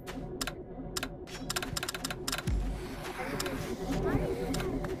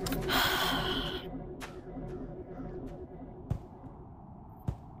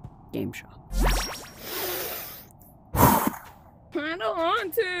 Game shop. I don't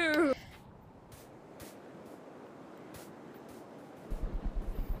want to.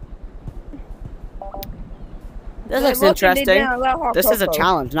 This looks interesting. This is a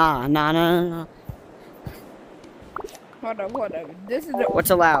challenge. Nah. Hold up. This is the. What's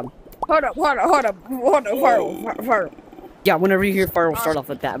allowed? Hold up. Fire. Yeah, whenever you hear fire, we'll start off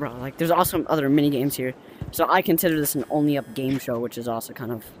with that, bro. Like, there's also other mini games here. So I consider this an only up game show, which is also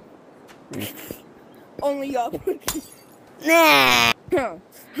kind of. Only up. Nah.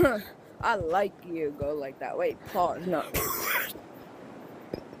 I like you. Go like that. Wait, pause. No.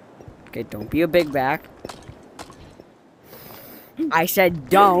 Okay, don't be a big back. I said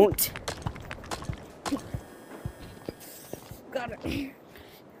don't. Got it.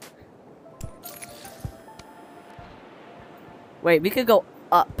 Wait, we could go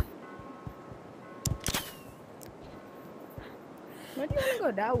up. Why do you want to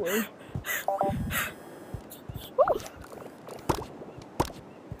go that way?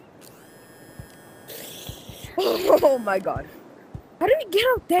 Oh my god. How did we get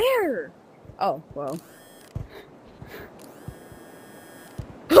out there? Oh, well.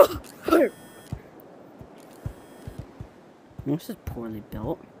 This is poorly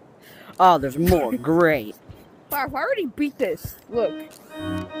built. Oh, there's more. Great. Wow, I already beat this. Look.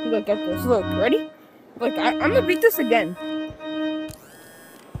 Look at this. Look, ready? Look, I'm gonna beat this again.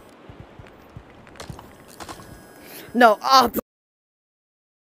 No, up.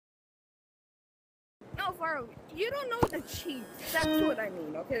 No, Faro, you don't know the cheats. That's what I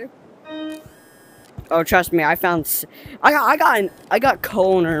mean, okay? Oh, trust me, I found. I got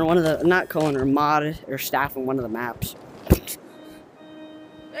Cone or one of the not Cone or Mod or Staff on one of the maps.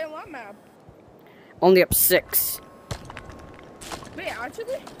 Hey, what map? Only up 6. Wait,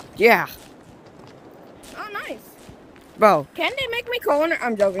 actually? Yeah, Oh, nice. bro. Can they make me corner?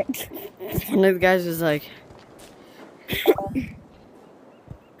 I'm joking. One of the guys was like,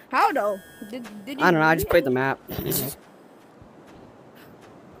 How though? Did you I don't know. I just played the map.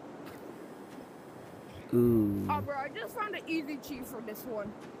 Ooh. Oh, bro, I just found an easy cheat for this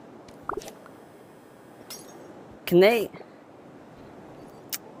one. Can they?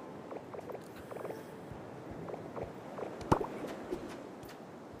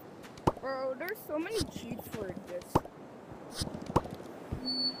 Bro, there's so many cheats for this.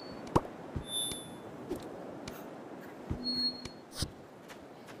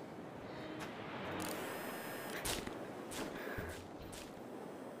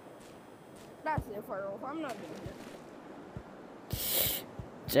 That's it, Faro. I'm not doing it.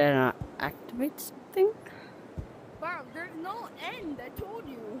 Did I not activate something? Wow, there's no end. I told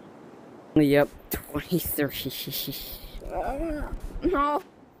you. Yep, 23. No.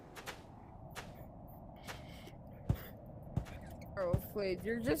 Bro, please,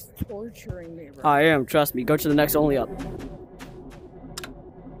 you're just torturing me, bro. I am. Trust me. Go to the next only up.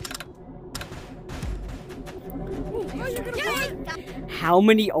 How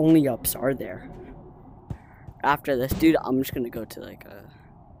many only ups are there? After this, dude, I'm just gonna go to like a.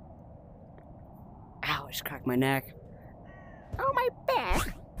 Ow! I just cracked my neck. Oh, my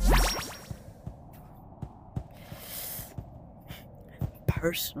back.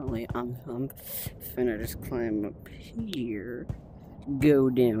 Personally, I'm finna just climb up here,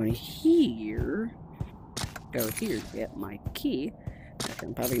 go down here, go here, get my key.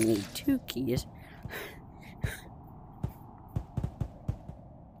 I'm probably gonna need 2 keys.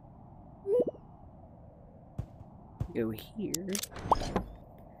 Go here.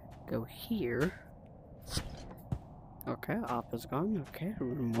 Go here. Okay, op is gone. Okay,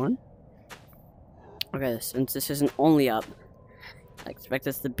 room 1. Okay, since this isn't only up, I expect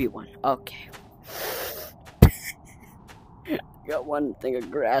this to be one. Okay. Got one thing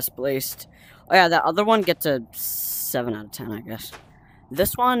of grass placed. Oh yeah, that other one gets a 7 out of 10, I guess.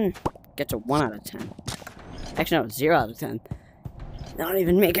 This one gets a 1 out of 10. Actually, no, 0 out of 10. Not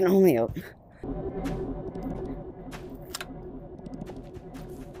even making only up.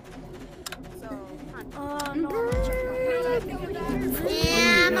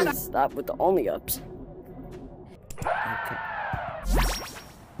 Stop with the only ups. Okay.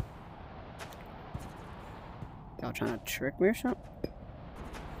 Y'all trying to trick me or something?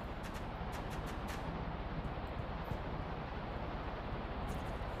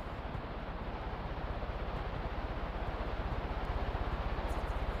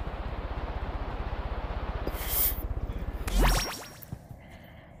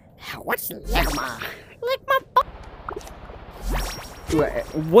 What's Ligma? Ligma. Wait,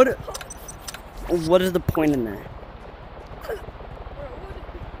 what is the point in that?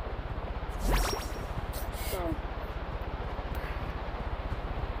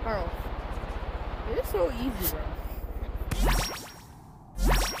 Bro, it's so easy, bro.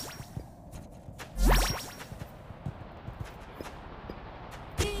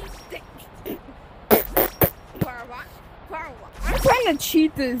 I'm trying to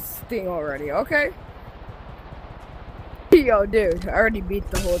cheat this thing already, okay? Yo, dude, I already beat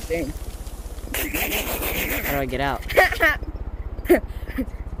the whole thing. How do I get out?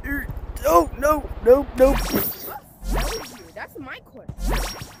 Oh, no, no, no. That's my question.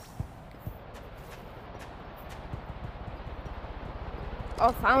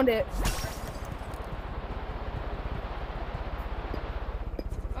 Oh, found it.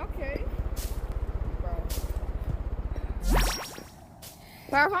 Okay.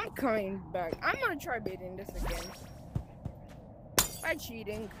 Bro, I'm coming back. I'm gonna try beating this again. By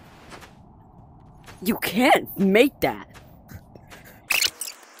cheating. You can't make that.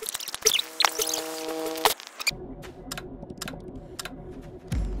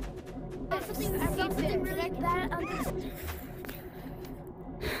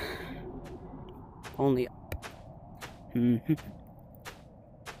 Only up.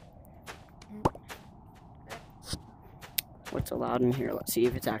 What's allowed in here? Let's see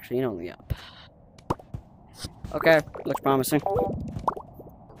if it's actually an only up. Okay, looks promising.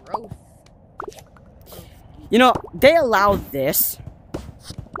 Gross. You know, they allow this.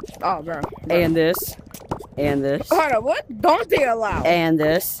 Oh, bro. And this. And this. Hold on, what don't they allow? And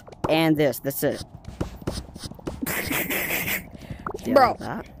this. And this. That's it. They Bro.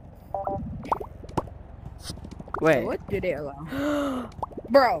 allow that. Wait. What do they allow?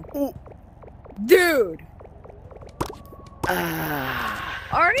 Bro. Dude.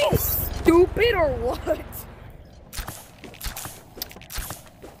 Are they stupid or what?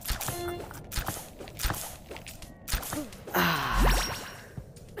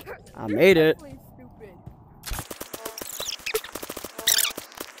 I made it. Who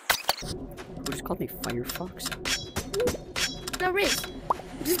just called me Firefox? No risk.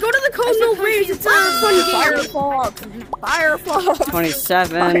 Just go to the code no risk. It's a fun game. Firefox. Firefox.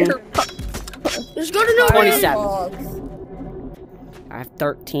 27. Just go to no 27. Firefox. I have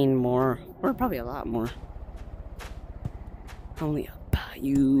 13 more. Or probably a lot more. Only up.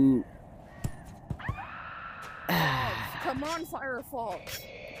 You. Come on, Firefox.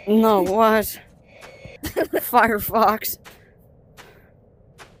 No, what? Firefox.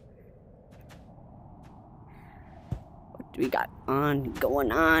 What do we got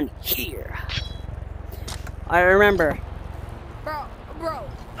going on here? I remember. Bro,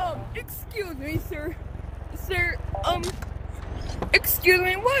 excuse me, sir. Sir, excuse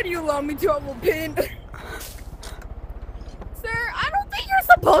me, why do you allow me to have a pin? Sir, I don't think you're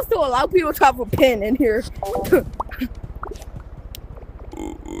supposed to allow people to have a pin in here.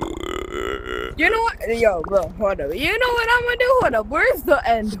 You know what? Yo, bro, hold up. You know what I'm gonna do? Hold up. Where's the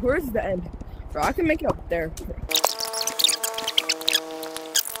end? Where's the end? Bro, I can make it up there.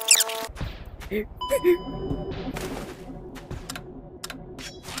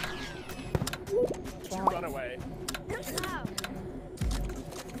 Run away.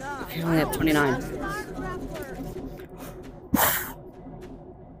 Okay, only have 29.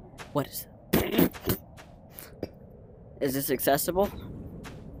 What is it? Is this accessible?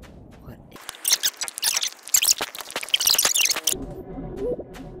 What?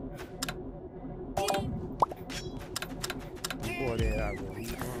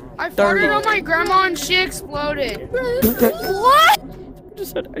 I farted on my grandma and she exploded. What? I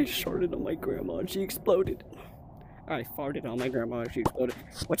just said I shorted on my grandma and she exploded. I farted on my grandma and she exploded.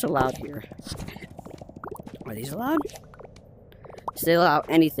 What's allowed here? Are these allowed? Do they allow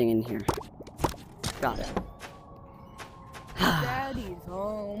anything in here? Got it. Daddy's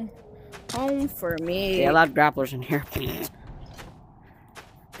home. Home for me. They allowed grapplers in here.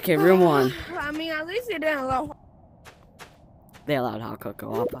 Okay, room 1. I mean, at least they didn't allow. They allowed hot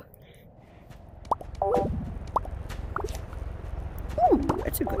cocoa appa. Ooh,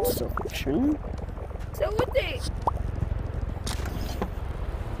 that's a good selection. So what they?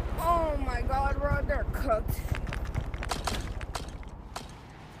 Oh my God, bro, they're cooked.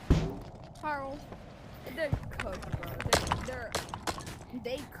 Harold, they're cooked, bro.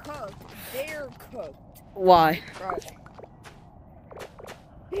 They cooked. They're cooked. Why? Bro.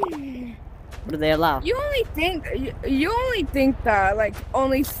 What do they allow? You only think that like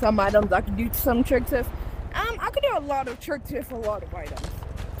only some items I can do some tricks with. I could do a lot of tricks with a lot of items.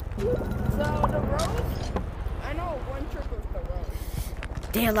 So the rose, I know one trick was the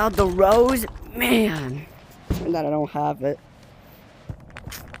rose. They allowed the rose? Man. And that I don't have it.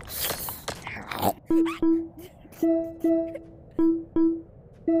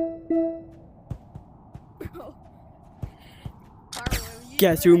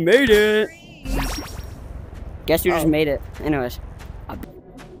 Guess who made it? Guess who just made it? Anyways.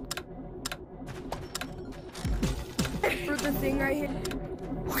 For the thing I hit.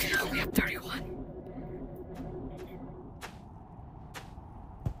 Okay, we have 31.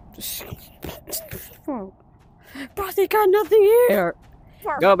 Bro, they got nothing here.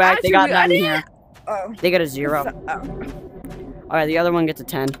 Go back, they got nothing here. Oh. They got a 0. Alright, the other one gets a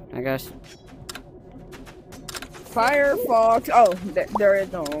 10, I guess. Firefox. Oh, there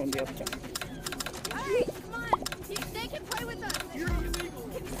is no on the other side. Alright, come on. They can play with us.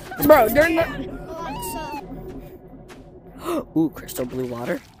 Bro, they're not. Ooh, crystal blue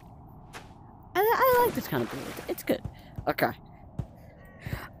water. I like this kind of blue. It's good. Okay.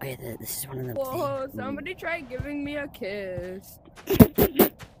 Okay, this is one of them. Whoa, somebody tried giving me a kiss.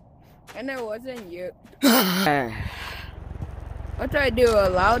 And it wasn't you. What do I do?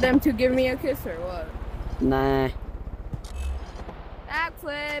 Allow them to give me a kiss or what? Nah.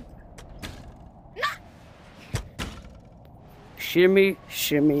 Backflip. Shimmy,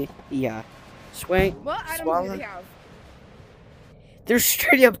 shimmy, yeah. Swing. What items swallow. do they have? They're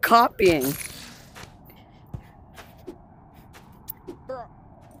straight up copying. Bro.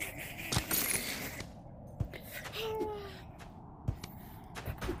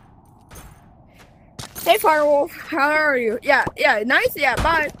 Hey, Firewolf. How are you? Yeah, nice. Yeah,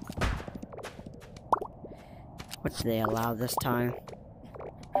 bye. What do they allow this time?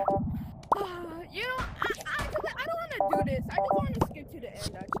 You know, I don't want to do this. I just want to skip to the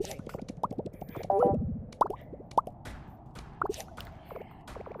end, actually.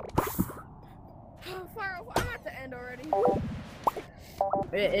 Firewolf, I'm at the end already.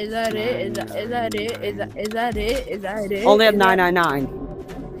 Is that it? Is that it? Only have 999.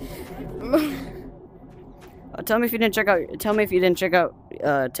 Tell me if you didn't check out. Tell me if you didn't check out.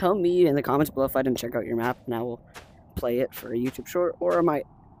 Tell me in the comments below if I didn't check out your map, and I will play it for a YouTube short, or I might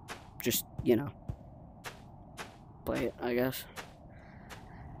just, you know, play it, I guess.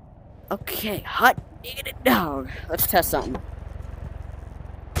 Okay, hot diggity dog. Let's test something.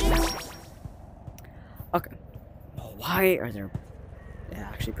 Okay. Why are there? Yeah,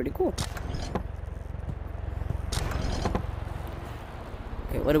 actually pretty cool.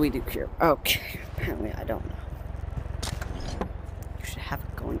 Okay, what do we do here? Okay, apparently I don't know. You should have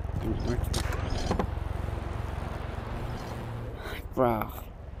it going anywhere. Bro.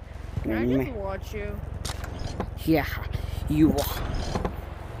 Can I just watch you? Yeah, you will.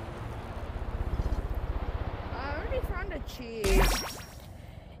 I already found a cheat.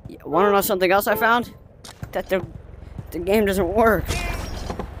 Want to know something else I found? That the game doesn't work. It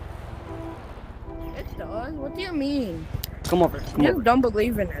does? What do you mean? Come over. Come You over. just don't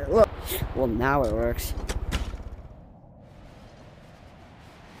believe in it. Look. Well, now it works.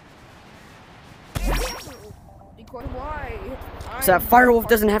 Because why? So that Firewolf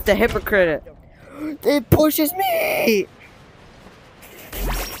doesn't have to hypocrite it. It pushes me.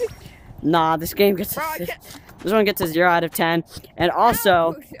 Nah, this game gets. Bro, This one gets a 0 out of 10. And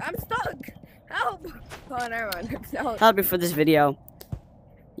also, I'm stuck. Help. Oh, never mind. help me for this video.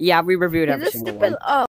 Yeah, we reviewed every single one. Oh.